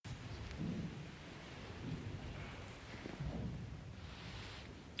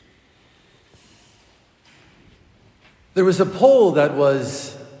There was a poll that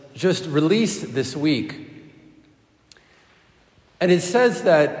was just released this week, and it says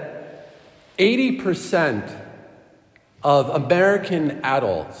that 80% of American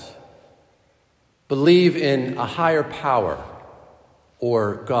adults believe in a higher power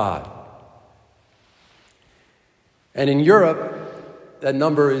or God. And in Europe, that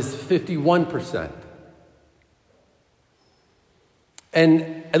number is 51%.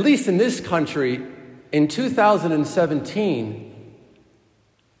 And at least in this country, in 2017,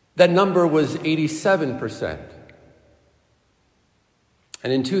 that number was 87%.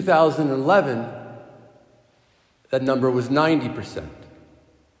 And in 2011, that number was 90%.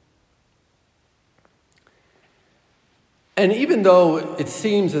 And even though it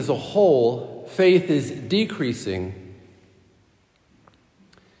seems as a whole, faith is decreasing,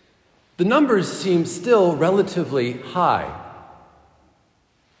 the numbers seem still relatively high.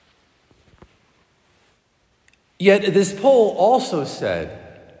 Yet this poll also said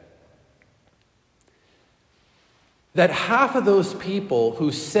that half of those people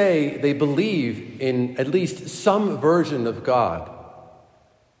who say they believe in at least some version of God,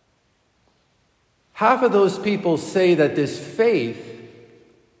 half of those people say that this faith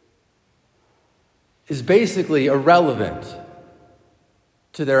is basically irrelevant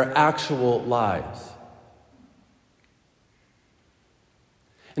to their actual lives.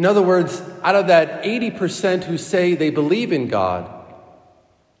 In other words, out of that 80% who say they believe in God,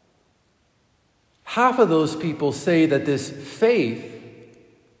 half of those people say that this faith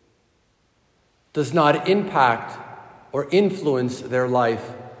does not impact or influence their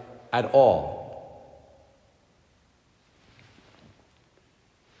life at all.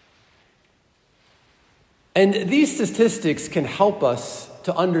 And these statistics can help us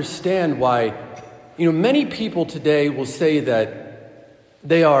to understand why, many people today will say that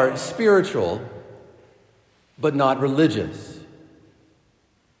they are spiritual, but not religious.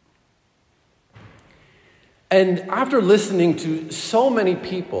 And after listening to so many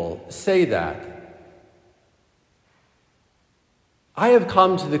people say that, I have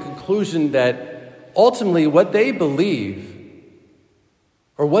come to the conclusion that ultimately what they believe,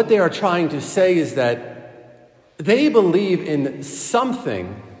 or what they are trying to say, is that they believe in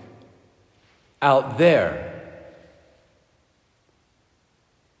something out there,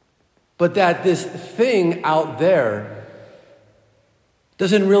 but that this thing out there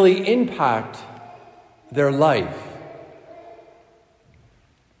doesn't really impact their life.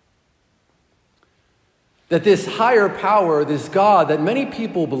 That this higher power, this God that many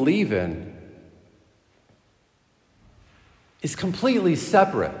people believe in, is completely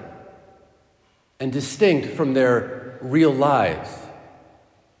separate and distinct from their real lives.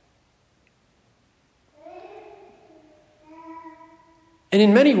 And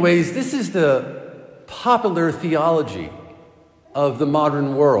in many ways, this is the popular theology of the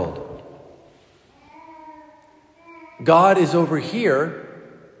modern world. God is over here,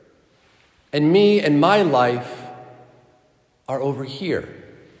 and me and my life are over here.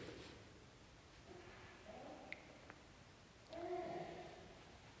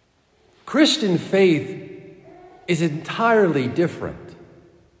 Christian faith is entirely different.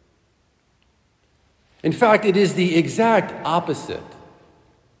 In fact, it is the exact opposite.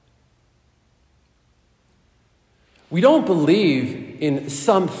 We don't believe in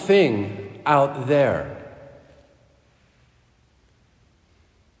something out there,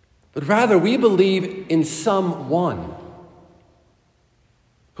 but rather we believe in someone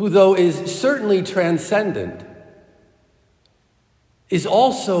who, though is certainly transcendent, is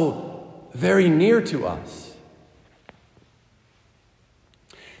also very near to us.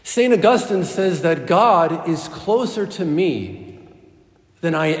 St. Augustine says that God is closer to me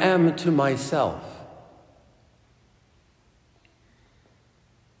than I am to myself.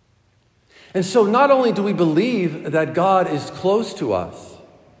 And so not only do we believe that God is close to us,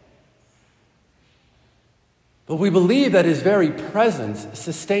 but we believe that his very presence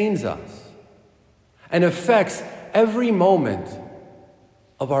sustains us and affects every moment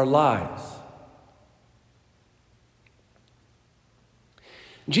of our lives.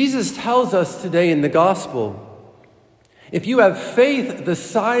 Jesus tells us today in the gospel, if you have faith the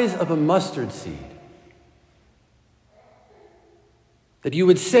size of a mustard seed, that you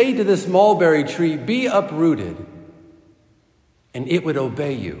would say to this mulberry tree, be uprooted, and it would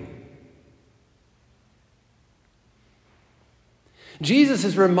obey you. Jesus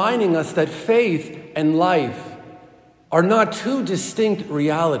is reminding us that faith and life are not two distinct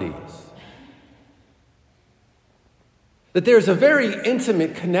realities. That there's a very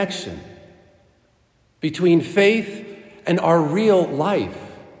intimate connection between faith and our real life.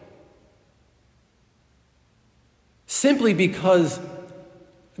 simply because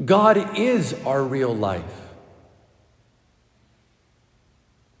God is our real life.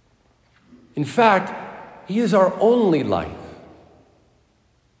 In fact, He is our only life.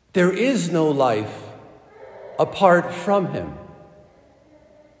 There is no life apart from Him.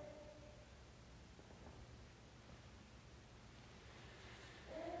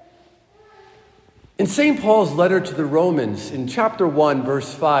 In St. Paul's letter to the Romans, in chapter 1,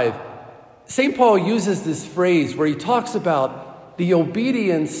 verse 5, St. Paul uses this phrase where he talks about the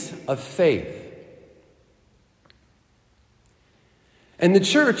obedience of faith. And the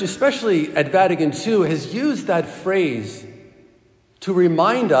church, especially at Vatican II, has used that phrase to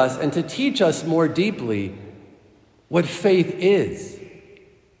remind us and to teach us more deeply what faith is.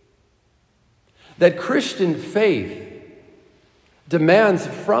 That Christian faith demands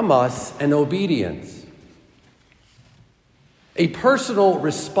from us an obedience, a personal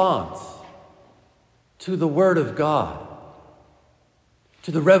response to the Word of God, to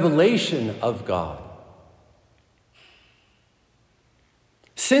the revelation of God.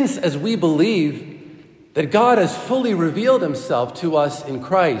 Since, as we believe that God has fully revealed Himself to us in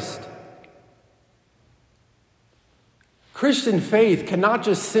Christ, Christian faith cannot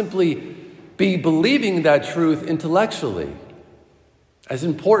just simply be believing that truth intellectually, as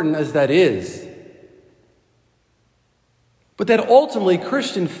important as that is, but that ultimately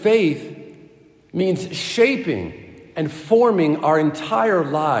Christian faith means shaping and forming our entire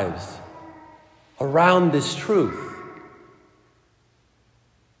lives around this truth,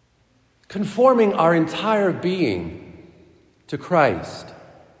 conforming our entire being to Christ.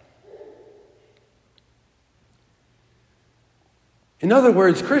 In other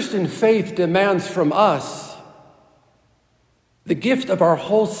words, Christian faith demands from us the gift of our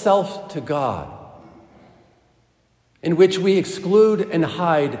whole self to God, in which we exclude and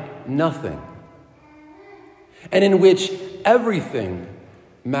hide nothing, and in which everything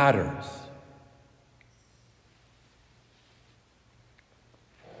matters.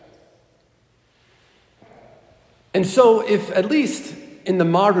 And so, if at least in the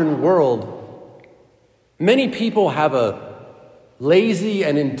modern world, many people have a lazy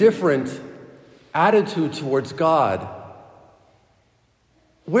and indifferent attitude towards God,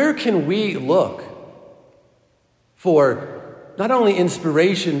 where can we look for not only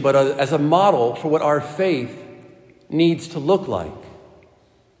inspiration, but as a model for what our faith needs to look like?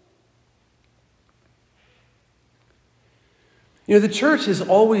 You know, the church has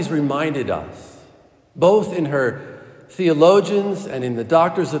always reminded us, both in her theologians and in the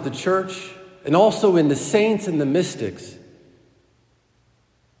doctors of the church, and also in the saints and the mystics,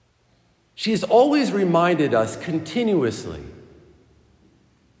 she has always reminded us continuously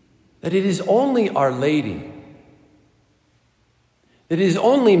that it is only Our Lady, that it is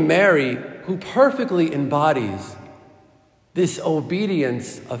only Mary who perfectly embodies this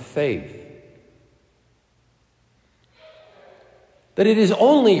obedience of faith. That it is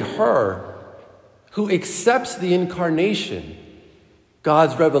only her who accepts the incarnation,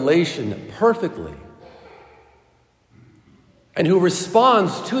 God's revelation, perfectly, and who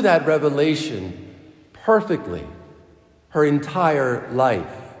responds to that revelation perfectly her entire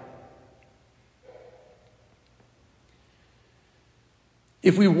life.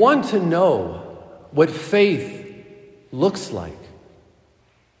 If we want to know what faith looks like,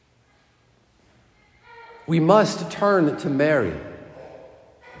 we must turn to Mary.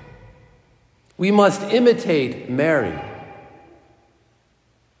 We must imitate Mary.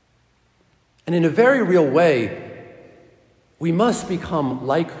 And in a very real way, we must become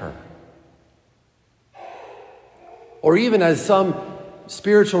like her. Or even, as some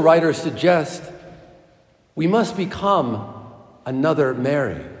spiritual writers suggest, we must become another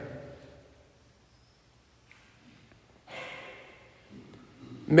Mary.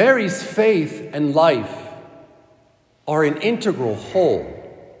 Mary's faith and life are an integral whole.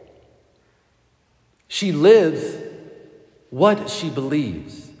 She lives what she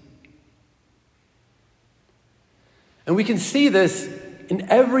believes. And we can see this in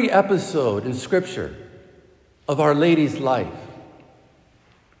every episode in Scripture of Our Lady's life.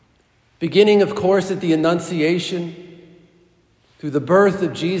 Beginning, of course, at the Annunciation, through the birth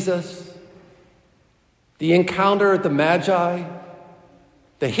of Jesus, the encounter at the Magi,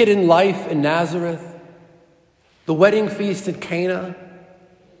 the hidden life in Nazareth, the wedding feast at Cana,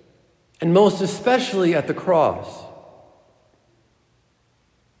 and most especially at the cross.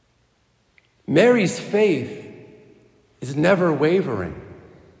 Mary's faith is never wavering.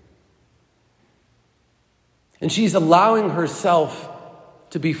 And she's allowing herself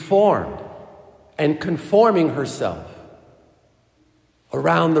to be formed and conforming herself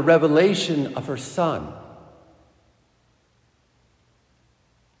around the revelation of her Son.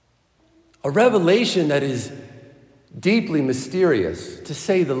 A revelation that is deeply mysterious, to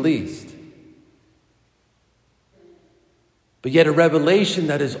say the least. But yet a revelation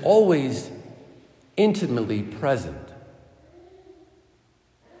that is always intimately present.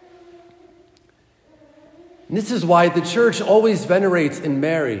 And this is why the church always venerates in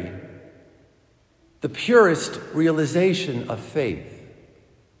Mary the purest realization of faith.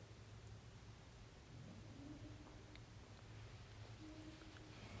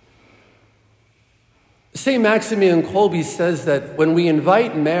 St. Maximilian Kolbe says that when we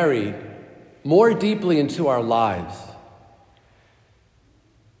invite Mary more deeply into our lives,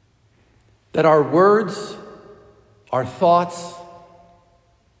 that our words, our thoughts,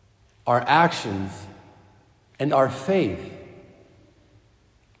 our actions, and our faith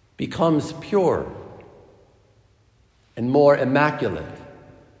becomes pure and more immaculate,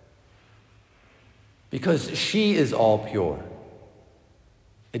 because she is all pure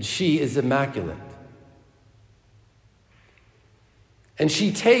and she is immaculate. And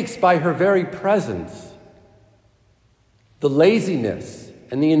she takes by her very presence the laziness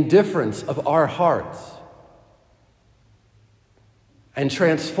and the indifference of our hearts and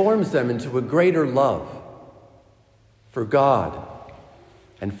transforms them into a greater love for God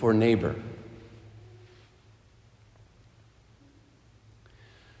and for neighbor.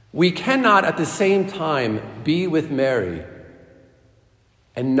 We cannot at the same time be with Mary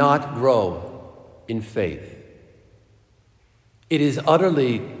and not grow in faith. It is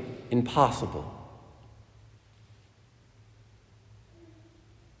utterly impossible.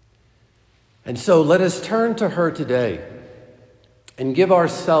 And so let us turn to her today and give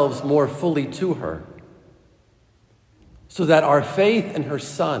ourselves more fully to her, so that our faith in her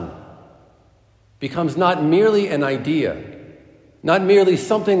Son becomes not merely an idea, not merely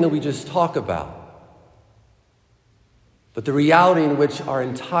something that we just talk about, but the reality in which our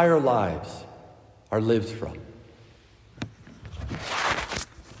entire lives are lived from.